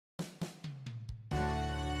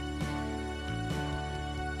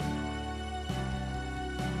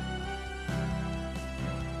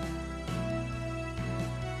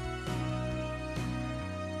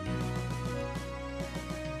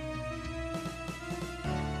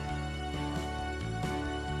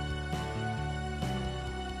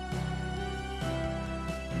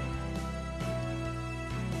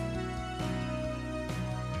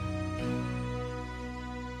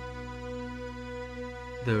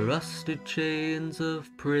The rusted chains of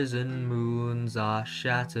prison moons are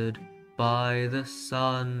shattered by the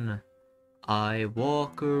sun. I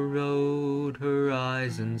walk a road,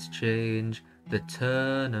 horizons change, the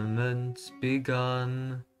tournament's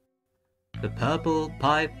begun. The purple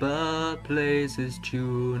piper plays his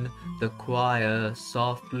tune, the choir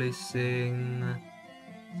softly sing.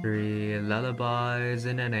 3 lullabies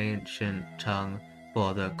in an ancient tongue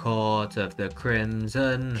for the court of the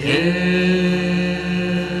Crimson King.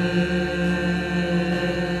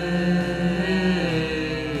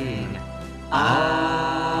 Ah,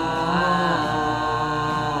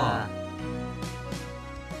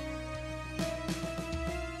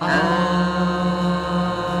 ah,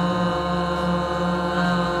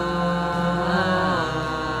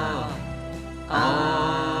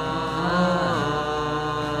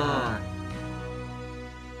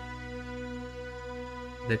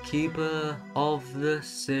 The keeper of the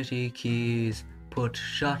city keys put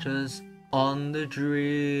shutters on the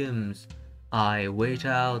dreams. I wait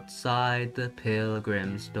outside the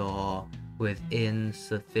pilgrim's door with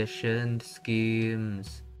insufficient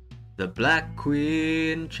schemes. The Black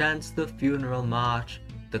Queen chants the funeral march,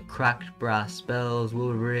 the cracked brass bells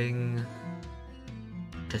will ring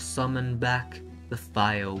to summon back the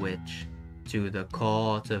fire witch to the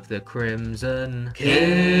court of the Crimson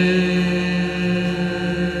King.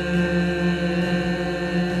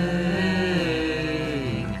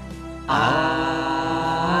 Ah,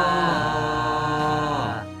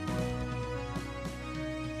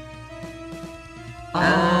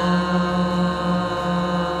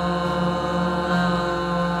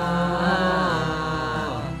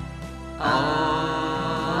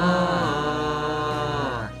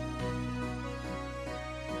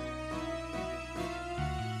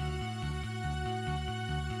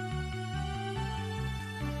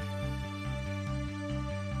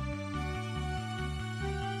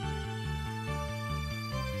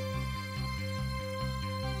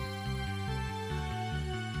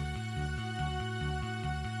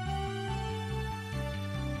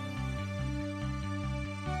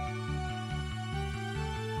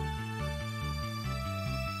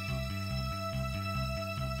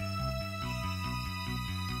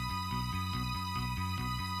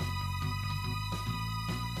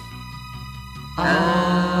 ah,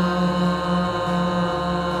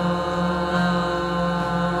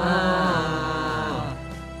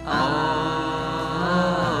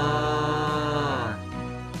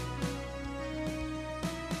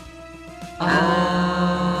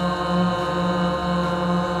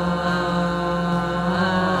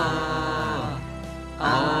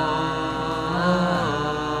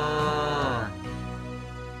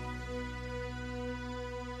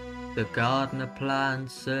 The gardener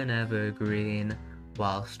plants an evergreen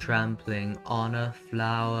whilst trampling on a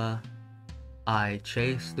flower. I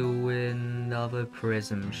chase the wind of a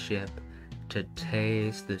prism ship to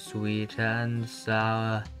taste the sweet and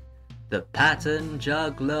sour. The patterned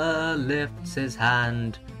juggler lifts his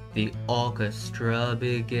hand, the orchestra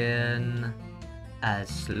begin, as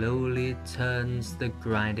slowly turns the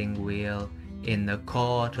grinding wheel in the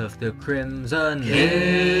court of the Crimson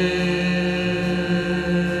King.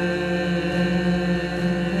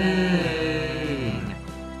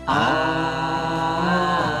 Ah,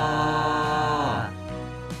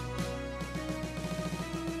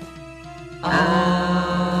 ah,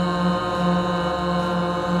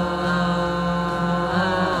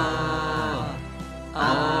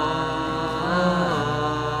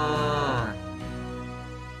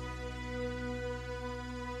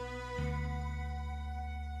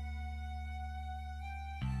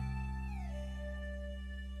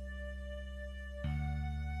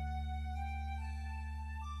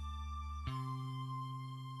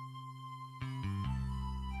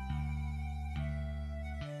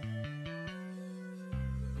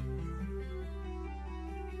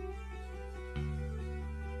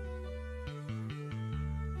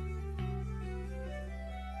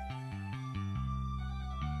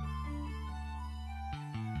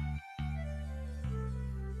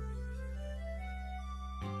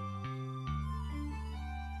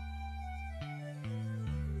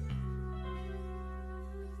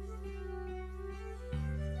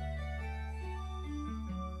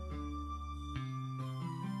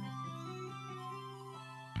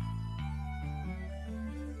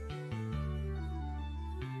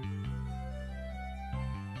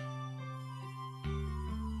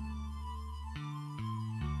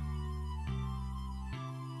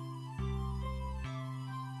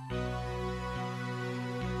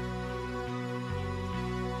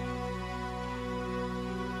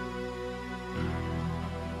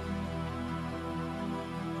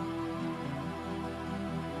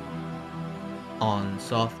 On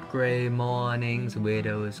soft grey mornings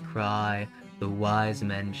widows cry, the wise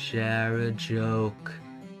men share a joke.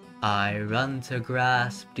 I run to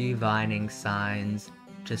grasp divining signs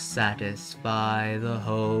to satisfy the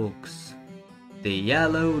hoax. The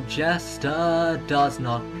yellow jester does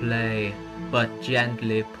not play, but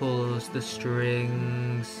gently pulls the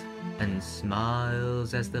strings, and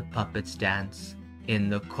smiles as the puppets dance in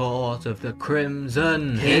the court of the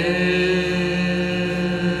Crimson King.